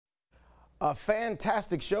A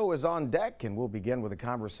fantastic show is on deck, and we'll begin with a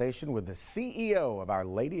conversation with the CEO of Our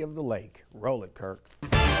Lady of the Lake. Roll it, Kirk.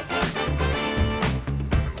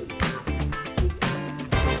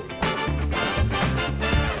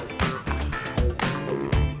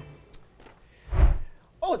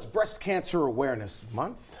 Well, it's Breast Cancer Awareness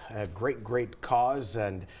Month, a great cause,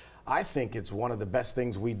 and I think it's one of the best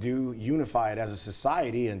things we do, unified as a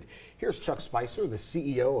society. And here's Chuck Spicer, the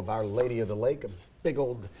CEO of Our Lady of the Lake, a big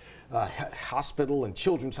old hospital and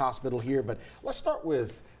children's hospital here. But let's start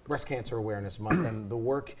with Breast Cancer Awareness Month and the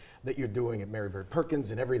work that you're doing at Mary Bird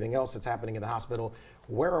Perkins and everything else that's happening in the hospital.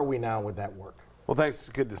 Where are we now with that work? Well, thanks.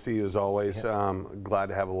 Good to see you as always. Yeah. Glad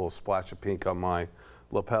to have a little splash of pink on my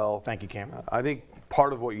lapel. Thank you, Cameron. I think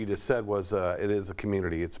part of what you just said was it is a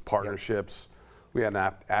community. It's partnerships. Yep. We have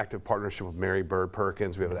an active partnership with Mary Bird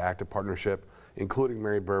Perkins. We have an active partnership, including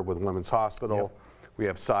Mary Bird, with Women's Hospital. Yep. We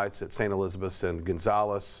have sites at St. Elizabeth's and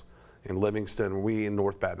Gonzales, in Livingston. We in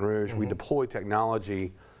North Baton Rouge. We deploy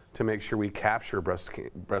technology to make sure we capture breast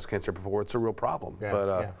cancer before it's a real problem. Yeah,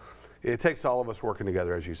 but it takes all of us working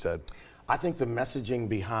together, as you said. I think the messaging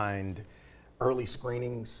behind early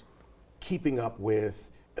screenings, keeping up with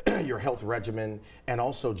your health regimen, and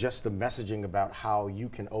also just the messaging about how you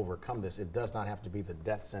can overcome this. It does not have to be the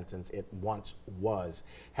death sentence it once was,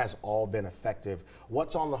 has all been effective.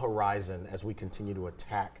 What's on the horizon as we continue to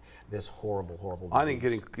attack this horrible disease? I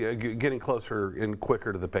think getting closer and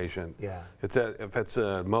quicker to the patient. Yeah. If it's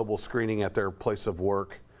a mobile screening at their place of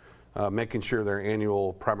work, making sure their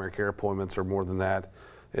annual primary care appointments are more than that.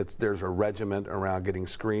 There's a regimen around getting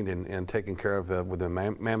screened and taken care of with a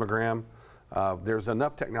mammogram. There's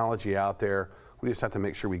enough technology out there. We just have to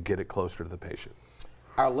make sure we get it closer to the patient.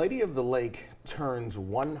 Our Lady of the Lake turns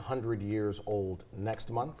 100 years old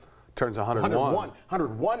next month. Turns 101.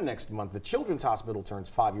 101 next month. The Children's Hospital turns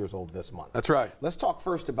 5 years old this month. That's right. Let's talk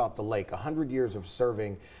first about the lake. 100 years of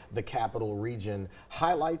serving the capital region.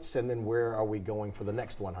 Highlights, and then where are we going for the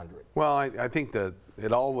next 100? Well, I think that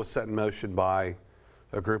it all was set in motion by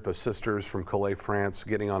a group of sisters from Calais, France,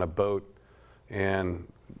 getting on a boat and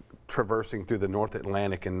traversing through the North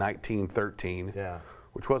Atlantic in 1913,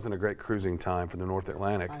 which wasn't a great cruising time for the North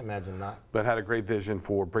Atlantic. I imagine not. But had a great vision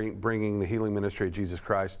for bringing the healing ministry of Jesus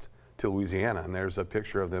Christ to Louisiana, and there's a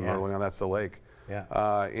picture of them early on. That's the lake. Yeah.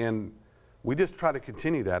 And we just try to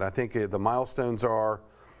continue that. I think the milestones are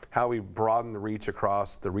how we broaden the reach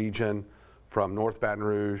across the region from North Baton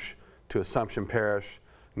Rouge to Assumption Parish.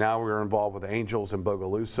 Now we're involved with Angels in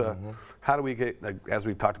Bogalusa. How do we get, as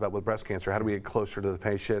we talked about with breast cancer, how do we get closer to the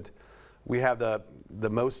patient? We have the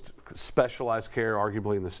most specialized care,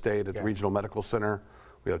 arguably, in the state at the Regional Medical Center.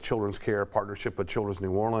 We have children's care, partnership with Children's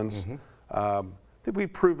New Orleans. I think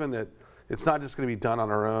we've proven that it's not just going to be done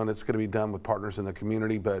on our own, it's going to be done with partners in the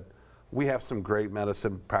community, but we have some great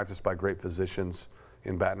medicine practiced by great physicians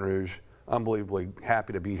in Baton Rouge. Unbelievably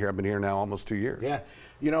happy to be here. I've been here now almost 2 years. Yeah,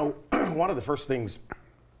 you know, one of the first things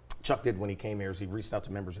Chuck did when he came here is he reached out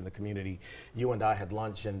to members in the community. You and I had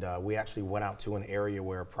lunch, and we actually went out to an area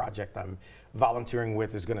where a project I'm volunteering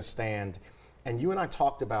with is going to stand. And you and I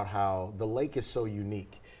talked about how the lake is so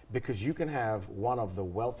unique because you can have one of the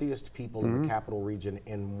wealthiest people in the capital region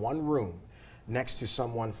in one room next to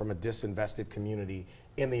someone from a disinvested community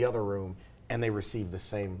in the other room, and they receive the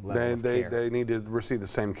same level of care. They need to receive the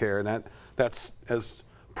same care, and that's as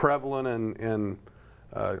prevalent and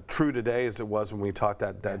true today as it was when we talked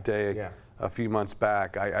that day a few months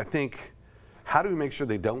back. I think, how do we make sure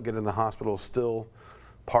they don't get in the hospital is still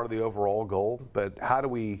part of the overall goal, but how do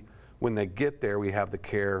we, when they get there, we have the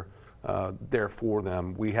care there for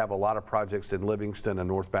them. We have a lot of projects in Livingston and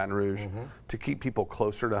North Baton Rouge to keep people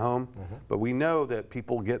closer to home, but we know that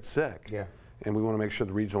people get sick, and we want to make sure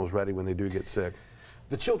the regional is ready when they do get sick.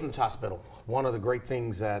 The Children's Hospital, one of the great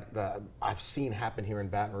things that I've seen happen here in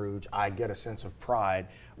Baton Rouge, I get a sense of pride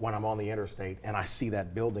when I'm on the interstate and I see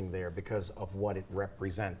that building there because of what it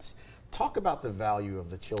represents. Talk about the value of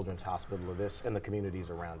the Children's Hospital of this and the communities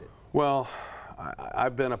around it. Well,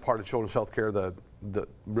 I've been a part of children's health care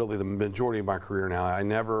really the majority of my career now. I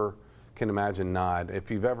never can imagine not.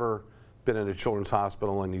 If you've ever been in a children's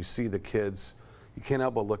hospital and you see the kids, you can't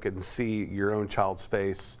help but look at and see your own child's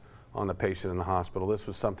face on the patient in the hospital. This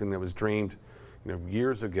was something that was dreamed,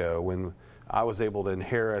 years ago when I was able to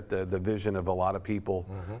inherit the vision of a lot of people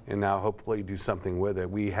and now hopefully do something with it.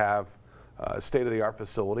 We have a state-of-the-art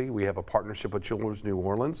facility. We have a partnership with Children's New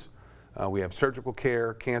Orleans. We have surgical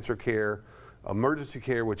care, cancer care, emergency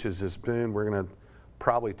care, which is this boom. We're going to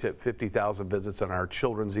probably tip 50,000 visits on our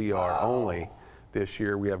children's ER only this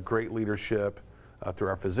year. We have great leadership through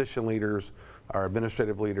our physician leaders, our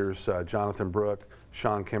administrative leaders, Jonathan Brook,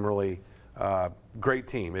 Sean Kimmerly, great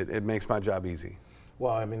team. It makes my job easy.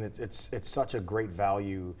 Well, I mean, it's such a great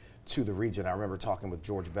value to the region. I remember talking with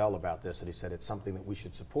George Bell about this, and he said it's something that we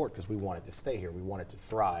should support because we want it to stay here. We want it to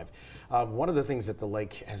thrive. One of the things that the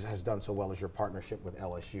Lake has done so well is your partnership with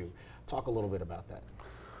LSU. Talk a little bit about that.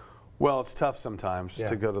 Well, it's tough sometimes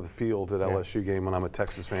to go to the field at LSU game when I'm a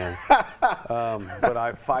Texas fan, but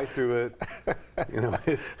I fight through it. You know,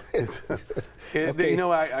 you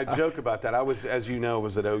know, I joke about that. I was, as you know,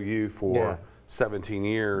 was at OU for 17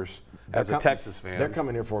 years as a Texas fan. They're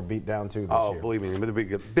coming here for a beat down too this year. Believe me, I'm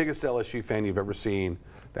the biggest LSU fan you've ever seen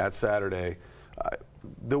that Saturday.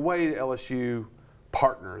 The way LSU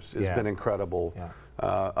partners has been incredible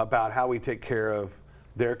about how we take care of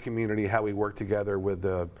their community, how we work together with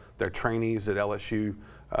their trainees at LSU.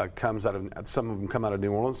 Comes out of, some of them come out of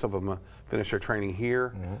New Orleans, some of them finish their training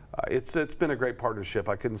here. It's been a great partnership.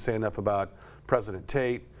 I couldn't say enough about President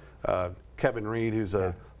Tate, Kevin Reed, who's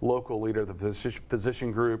a local leader of the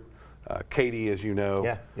physician group, Katie, as you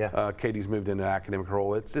know. Katie's moved into academic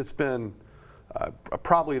role. It's been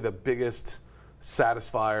probably the biggest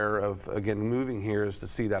satisfier of, again, moving here is to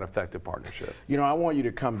see that effective partnership. You know, I want you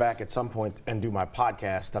to come back at some point and do my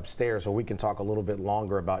podcast upstairs so we can talk a little bit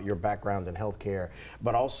longer about your background in healthcare,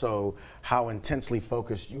 but also how intensely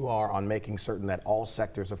focused you are on making certain that all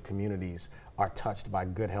sectors of communities are touched by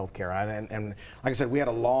good healthcare. And like I said, we had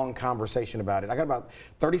a long conversation about it. I got about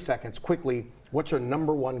 30 seconds. Quickly, what's your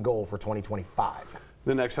 #1 goal for 2025?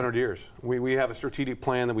 The next 100 years. We have a strategic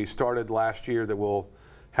plan that we started last year that will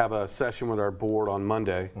have a session with our board on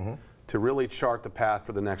Monday to really chart the path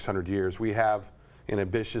for the next 100 years. We have an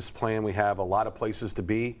ambitious plan. We have a lot of places to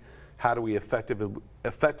be. How do we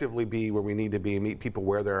effectively be where we need to be, meet people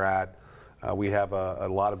where they're at? We have a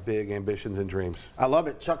lot of big ambitions and dreams. I love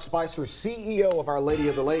it. Chuck Spicer, CEO of Our Lady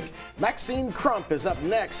of the Lake. Maxine Crump is up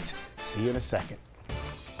next. See you in a second.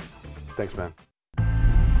 Thanks, man.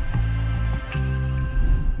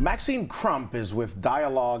 Maxine Crump is with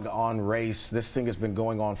Dialogue on Race. This thing has been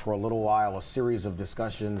going on for a little while, a series of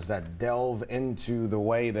discussions that delve into the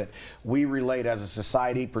way that we relate as a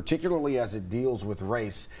society, particularly as it deals with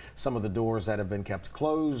race. Some of the doors that have been kept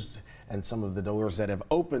closed and some of the doors that have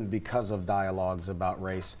opened because of dialogues about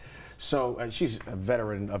race. So she's a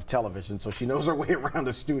veteran of television, so she knows her way around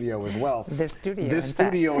the studio as well. This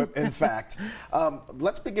studio, in fact.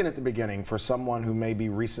 Let's begin at the beginning for someone who may be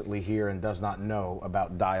recently here and does not know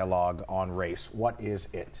about Dialogue on Race. What is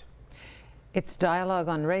it? It's Dialogue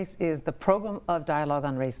on Race is the program of Dialogue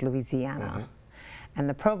on Race Louisiana. And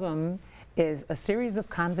the program is a series of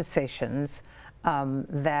conversations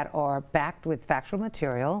that are backed with factual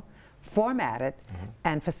material, formatted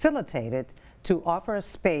and facilitated to offer a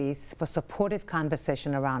space for supportive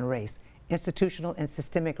conversation around race, institutional and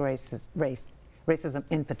systemic racism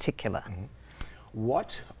in particular.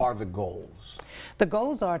 What are the goals? The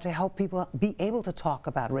goals are to help people be able to talk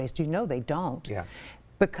about race. Do you know they don't?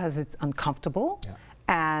 Because it's uncomfortable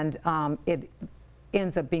and it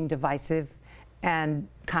ends up being divisive and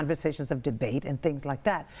conversations of debate and things like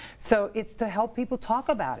that. So it's to help people talk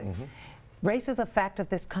about it. Race is a fact of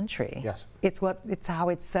this country. It's how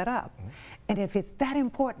it's set up. And if it's that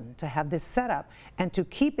important to have this set up and to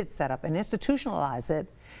keep it set up and institutionalize it,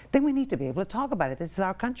 then we need to be able to talk about it. This is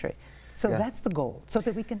our country. So that's the goal, so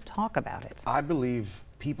that we can talk about it. I believe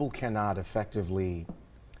people cannot effectively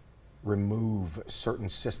remove certain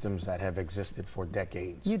systems that have existed for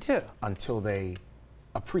decades. You too. Until they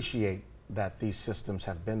appreciate that these systems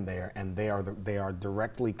have been there and they are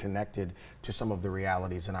directly connected to some of the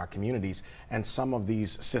realities in our communities. And some of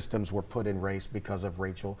these systems were put in race because of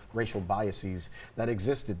racial biases that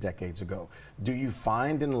existed decades ago. Do you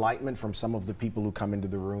find enlightenment from some of the people who come into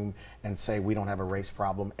the room and say we don't have a race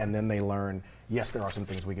problem, and then they learn, yes, there are some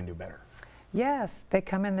things we can do better? Yes, they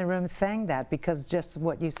come in the room saying that because just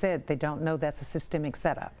what you said, they don't know that's a systemic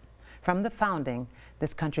setup. From the founding,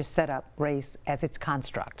 this country set up race as its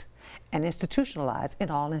construct and institutionalized in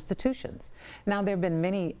all institutions. Now, there have been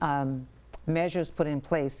many measures put in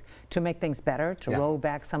place to make things better, to roll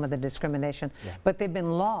back some of the discrimination, but they've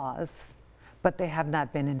been laws, but they have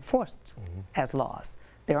not been enforced as laws.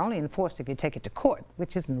 They're only enforced if you take it to court,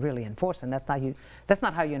 which isn't really enforcing. That's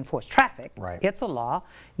not how you enforce traffic. It's a law.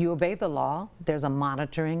 You obey the law. There's a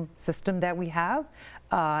monitoring system that we have,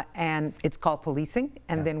 and it's called policing.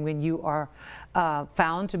 And then when you are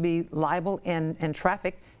found to be liable in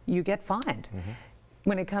traffic, you get fined.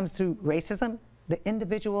 When it comes to racism, the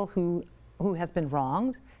individual who has been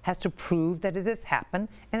wronged has to prove that it has happened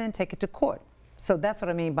and then take it to court. So that's what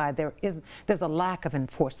I mean by there's a lack of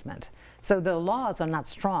enforcement. So the laws are not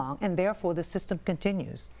strong, and therefore the system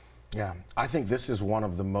continues. Yeah, I think this is one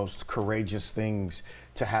of the most courageous things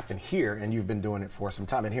to happen here, and you've been doing it for some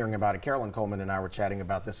time and hearing about it. Carolyn Coleman and I were chatting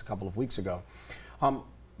about this a couple of weeks ago.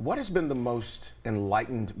 What has been the most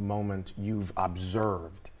enlightened moment you've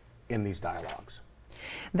observed in these dialogues?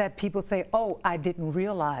 That people say, oh, I didn't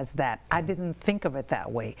realize that. I didn't think of it that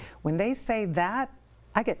way. When they say that,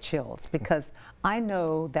 I get chills because I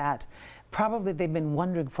know that probably they've been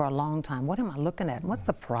wondering for a long time, what am I looking at? What's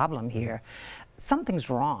the problem here? Something's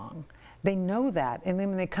wrong. They know that, and then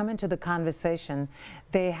when they come into the conversation,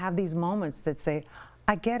 they have these moments that say,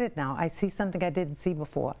 I get it now. I see something I didn't see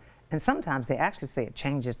before. And sometimes they actually say it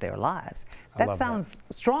changes their lives. That sounds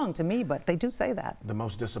strong to me, but they do say that. The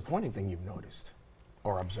most disappointing thing you've noticed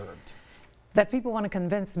or observed? That people want to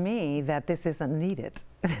convince me that this isn't needed.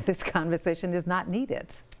 This conversation is not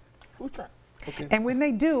needed. We'll try. Okay. And when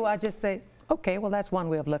they do, I just say, okay, well, that's one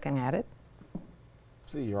way of looking at it.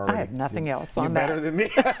 See, you're already, I have nothing else on you're that. better than me.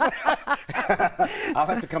 I'll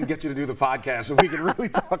have to come get you to do the podcast so we can really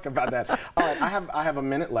talk about that. All right, I have a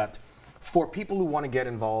minute left. For people who want to get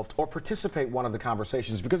involved or participate in one of the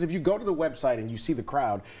conversations, because if you go to the website and you see the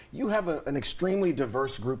crowd, you have an extremely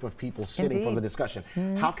diverse group of people sitting for the discussion.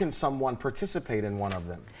 How can someone participate in one of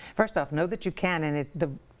them? First off, know that you can,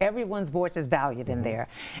 and everyone's voice is valued in there.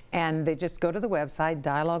 And they just go to the website,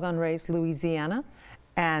 Dialogue on Race Louisiana,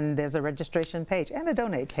 and there's a registration page and a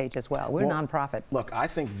donate page as well. We're a nonprofit. Look, I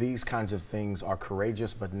think these kinds of things are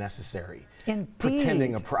courageous but necessary. Indeed.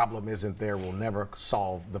 Pretending a problem isn't there will never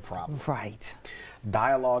solve the problem. Right.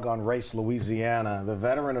 Dialogue on Race Louisiana, the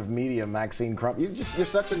veteran of media, Maxine Crump. You're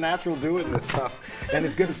such a natural doing this stuff, and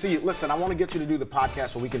it's good to see you. Listen, I want to get you to do the podcast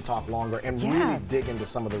so we can talk longer and really dig into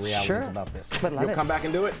some of the realities about this. You'll come back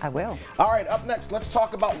and do it? I will. All right, up next, let's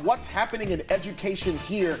talk about what's happening in education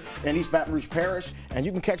here in East Baton Rouge Parish. And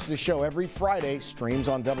you can catch the show every Friday, streams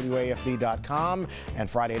on WAFB.com, and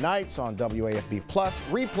Friday nights on WAFB Plus,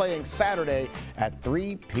 replaying Saturday at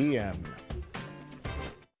 3 p.m.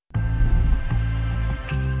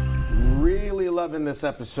 Really loving this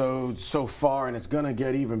episode so far, and it's going to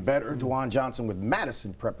get even better. Dwan Johnson with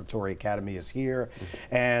Madison Preparatory Academy is here,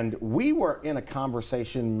 and we were in a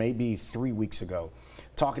conversation maybe 3 weeks ago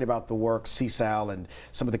talking about the work CSAL and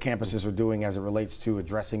some of the campuses are doing as it relates to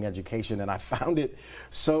addressing education, and I found it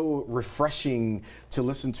so refreshing to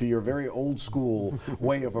listen to your very old school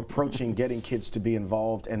way of approaching getting kids to be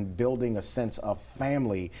involved and building a sense of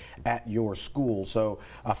family at your school. So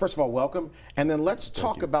first of all, welcome, and then let's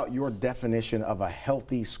talk about your definition of a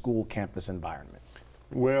healthy school campus environment.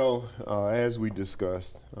 Well, as we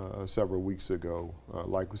discussed several weeks ago,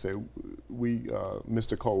 like we said,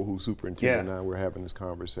 Mr. Cole, who's superintendent, and I were having this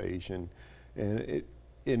conversation, and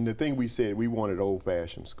the thing we said, we wanted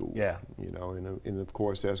old-fashioned school. Yeah. You know, and of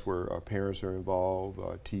course that's where our parents are involved,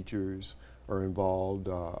 teachers are involved,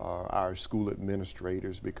 our school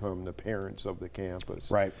administrators become the parents of the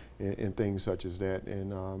campus, right? And things such as that,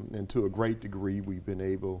 and to a great degree, we've been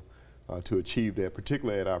able to achieve that,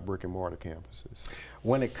 particularly at our brick and mortar campuses.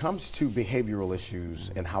 When it comes to behavioral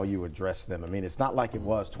issues and how you address them, I mean, it's not like it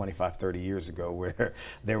was 25, 30 years ago where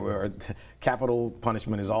there were capital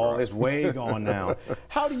punishment is way gone now.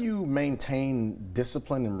 How do you maintain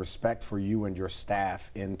discipline and respect for you and your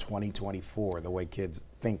staff in 2024, the way kids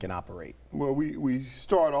think and operate? Well, we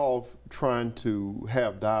start off trying to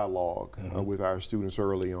have dialogue with our students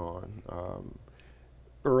early on,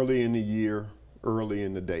 early in the year, early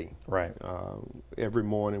in the day. Right. Every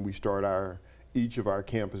morning we start each of our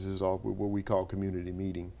campuses off with what we call community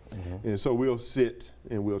meeting. And so we'll sit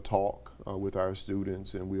and we'll talk with our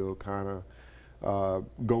students, and we'll kind of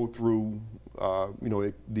go through you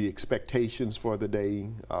know, the expectations for the day,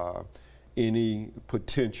 any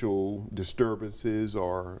potential disturbances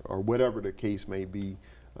or whatever the case may be.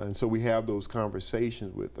 And so we have those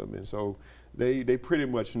conversations with them, and so they pretty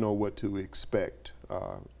much know what to expect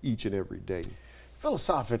each and every day.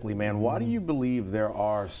 Philosophically, man, why do you believe there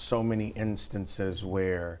are so many instances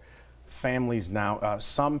where families now,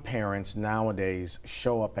 some parents nowadays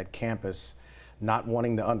show up at campus not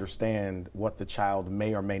wanting to understand what the child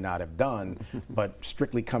may or may not have done, but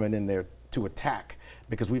strictly coming in there to attack?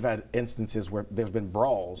 Because we've had instances where there's been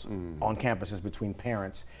brawls on campuses between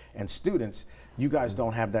parents and students. You guys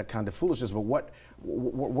don't have that kind of foolishness, but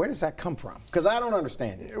where does that come from? Because I don't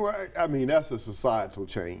understand it. Well, I mean, that's a societal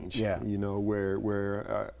change. Yeah. You know,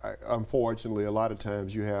 where unfortunately a lot of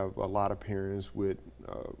times you have a lot of parents with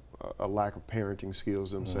a lack of parenting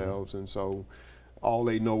skills themselves, and so all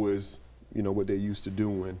they know is, you know, what they're used to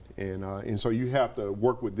doing, and so you have to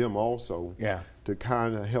work with them also, to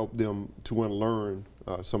kind of help them to unlearn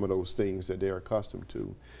some of those things that they're accustomed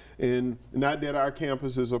to. And not that our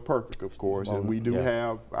campuses are perfect, of course, and we do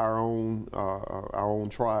have our own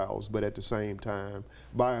trials, but at the same time,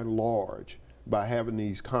 by and large, by having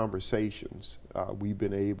these conversations, we've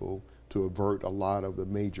been able to avert a lot of the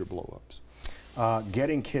major blow-ups.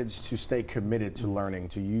 Getting kids to stay committed to learning,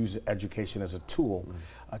 to use education as a tool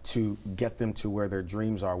to get them to where their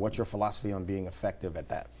dreams are. What's your philosophy on being effective at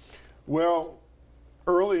that? Well,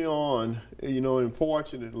 early on, you know,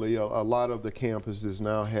 unfortunately, a lot of the campuses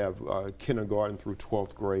now have kindergarten through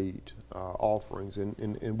 12th grade offerings,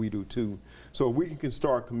 and we do too. So we can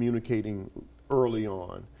start communicating early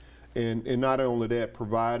on, and not only that,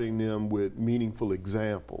 providing them with meaningful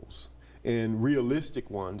examples and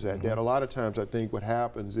realistic ones at that. A lot of times I think what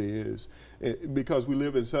happens is, because we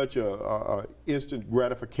live in such a instant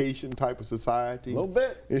gratification type of society. A little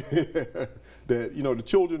bit. That, you know, the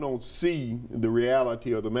children don't see the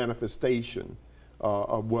reality or the manifestation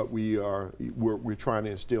of what we're trying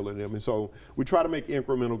to instill in them. And so we try to make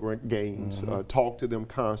incremental gains, talk to them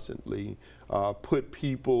constantly, put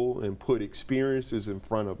people and put experiences in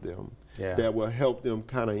front of them that will help them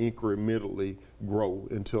kind of incrementally grow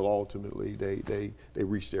until ultimately they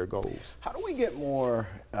reach their goals. How do we get more,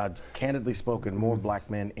 candidly spoken, more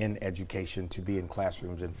black men in education to be in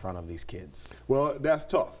classrooms in front of these kids? Well, that's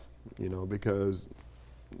tough, you know, because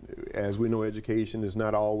as we know, education is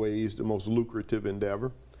not always the most lucrative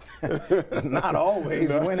endeavor. Not always.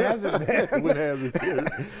 When has it been? When has it been?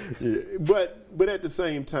 Yeah. But at the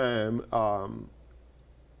same time,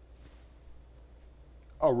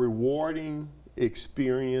 a rewarding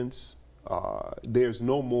experience, there's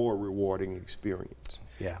no more rewarding experience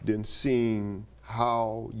than seeing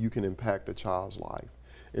how you can impact a child's life.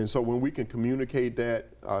 And so when we can communicate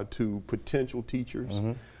that to potential teachers,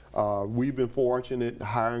 we've been fortunate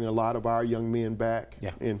hiring a lot of our young men back,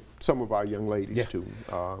 and some of our young ladies too.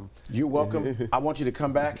 You're welcome. I want you to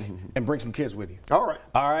come back and bring some kids with you. All right.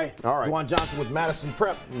 All right. All right. Juan Johnson with Madison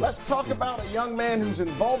Prep. Let's talk about a young man who's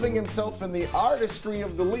involving himself in the artistry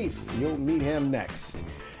of the leaf. You'll meet him next.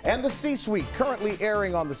 And the C-Suite, currently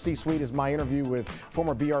airing on the C-Suite, is my interview with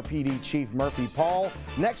former BRPD Chief Murphy Paul.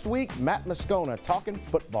 Next week, Matt Moscona talking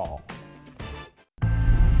football.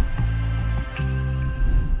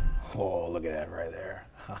 Oh, look at that right there.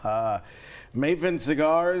 Maven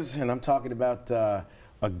Cigars, and I'm talking about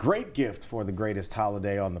a great gift for the greatest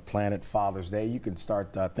holiday on the planet, Father's Day. You can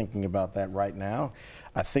start thinking about that right now.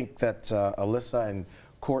 I think that Alyssa and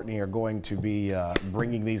Courtney are going to be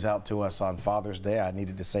bringing these out to us on Father's Day. I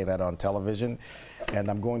needed to say that on television, and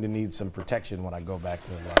I'm going to need some protection when I go back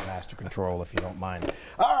to Master Control, if you don't mind.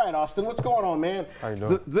 All right, Austin, what's going on, man? How you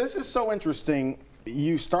doing? This is so interesting.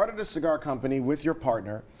 You started a cigar company with your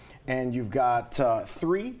partner, and you've got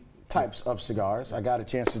 3 types of cigars. I got a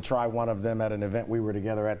chance to try one of them at an event we were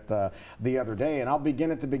together at the other day, and I'll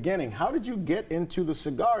begin at the beginning. How did you get into the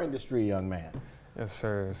cigar industry, young man? Yes,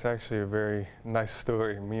 sir. It's actually a very nice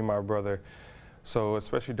story. Me and my brother, so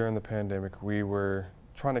especially during the pandemic, we were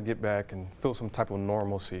trying to get back and feel some type of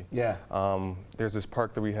normalcy. Yeah. There's this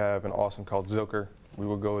park that we have in Austin called Zilker. We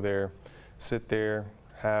would go there, sit there,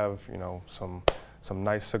 have, you know, some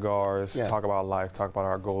nice cigars, talk about life, talk about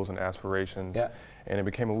our goals and aspirations, and it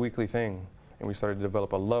became a weekly thing. And we started to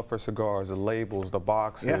develop a love for cigars, the labels, the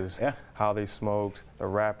boxes, how they smoked, the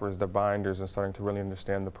wrappers, the binders, and starting to really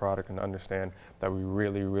understand the product and understand that we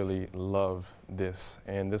really, really love this.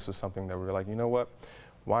 And this is something that we were like, you know what,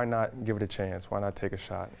 why not give it a chance? Why not take a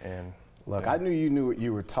shot? And look, I knew what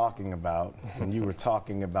you were talking about when you were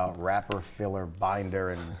talking about wrapper, filler,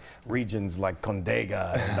 binder, and regions like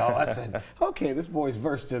Condega and all. I said, okay, this boy's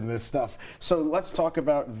versed in this stuff. So let's talk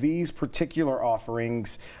about these particular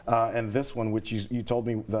offerings, and this one, which you told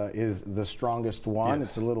me is the strongest one. Yes.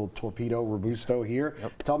 It's a little Torpedo Robusto here.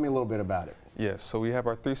 Yep. Tell me a little bit about it. Yes, so we have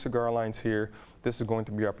our 3 cigar lines here. This is going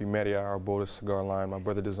to be our Primeria, our boldest cigar line. My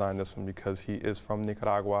brother designed this one because he is from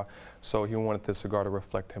Nicaragua, so he wanted this cigar to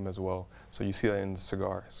reflect him as well. So you see that in the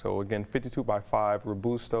cigar. So again, 52 by 5,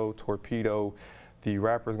 Robusto, Torpedo. The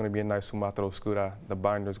wrapper is going to be a nice Sumatra Oscura. The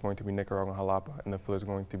binder is going to be Nicaraguan Jalapa, and the filler is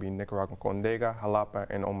going to be Nicaraguan Condega, Jalapa,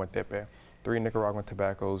 and Ometepe. 3 Nicaraguan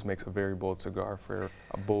tobaccos makes a very bold cigar for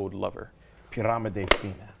a bold lover. Pirámide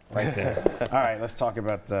Fina. right there. All right, let's talk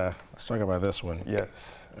about this one.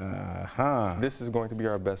 Yes. Uh-huh. This is going to be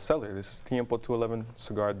our best seller. This is Tiempo 211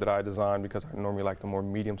 cigar that I designed because I normally like the more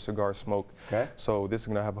medium cigar smoke. Okay. So this is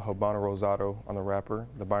going to have a Habano Rosado on the wrapper.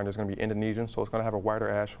 The binder is going to be Indonesian, so it's going to have a whiter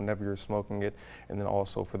ash whenever you're smoking it. And then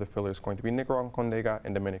also for the filler, it's going to be Nicaraguan, Condega,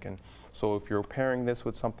 and Dominican. So if you're pairing this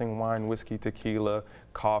with something wine, whiskey, tequila,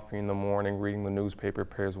 coffee in the morning, reading the newspaper,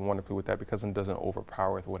 pairs wonderfully with that because it doesn't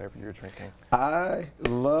overpower with whatever you're drinking. I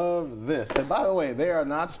love this. And by the way, they are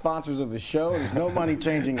not sponsors of the show. There's no money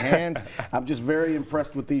changing hands. I'm just very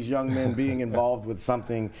impressed with these young men being involved with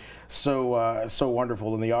something so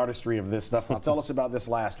wonderful in the artistry of this stuff. Now tell us about this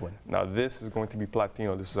last one. Now this is going to be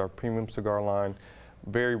Platino. This is our premium cigar line.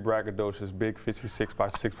 Very braggadocious, big 56 by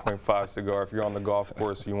 6.5 cigar. If you're on the golf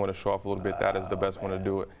course, you want to show off a little bit, that is the best one to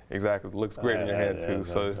do it. Exactly. It looks great in your hand, too.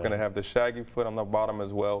 So it's going to have the shaggy foot on the bottom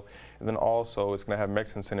as well. And then also, it's going to have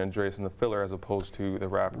Mexican San Andreas in the filler as opposed to the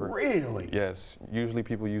wrapper. Really? Yes. Usually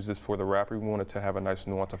people use this for the wrapper. We wanted to have a nice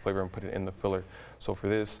nuance of flavor and put it in the filler. So for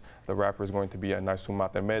this, the wrapper is going to be a nice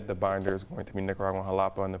Sumate Med, the binder is going to be Nicaraguan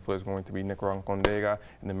Jalapa, and the filler is going to be Nicaraguan Condega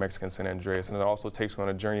and the Mexican San Andreas. And it also takes you on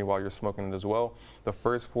a journey while you're smoking it as well. The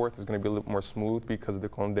first fourth is going to be a little more smooth because of the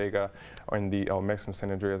Condega and the Mexican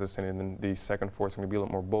San Andreas, and then the second fourth is going to be a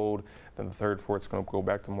little more bold. Then the third fourth is going to go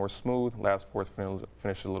back to more smooth. Last fourth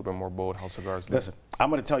finishes a little bit more bold, how cigars look. Listen, I'm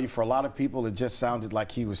going to tell you, for a lot of people, it just sounded like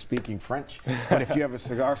he was speaking French. But if you have a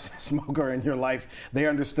cigar smoker in your life, they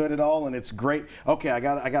understood it all, and it's great. Okay, I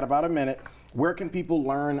got about a minute. Where can people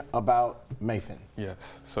learn about Mayfin?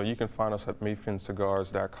 Yes, so you can find us at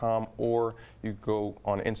mayfincigars.com, or you go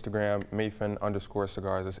on Instagram,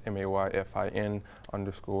 Mayfin_cigars. It's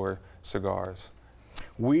MAYFIN_cigars.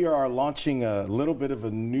 We are launching a little bit of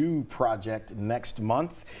a new project next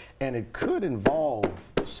month, and it could involve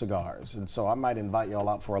cigars. And so I might invite you all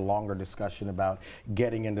out for a longer discussion about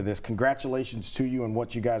getting into this. Congratulations to you and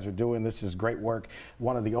what you guys are doing. This is great work.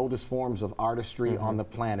 One of the oldest forms of artistry on the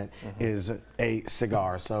planet is a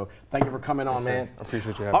cigar. So thank you for coming on, man. I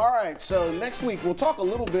appreciate you having me. All right, so next week we'll talk a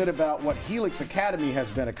little bit about what Helix Academy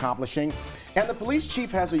has been accomplishing. And the police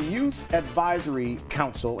chief has a youth advisory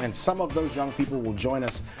council, and some of those young people will join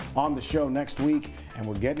us on the show next week. And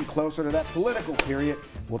we're getting closer to that political period.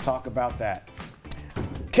 We'll talk about that.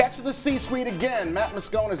 Catch the C-Suite again. Matt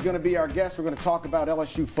Moscone is going to be our guest. We're going to talk about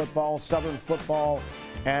LSU football, Southern football,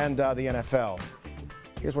 and the NFL.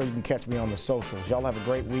 Here's where you can catch me on the socials. Y'all have a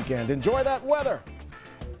great weekend. Enjoy that weather.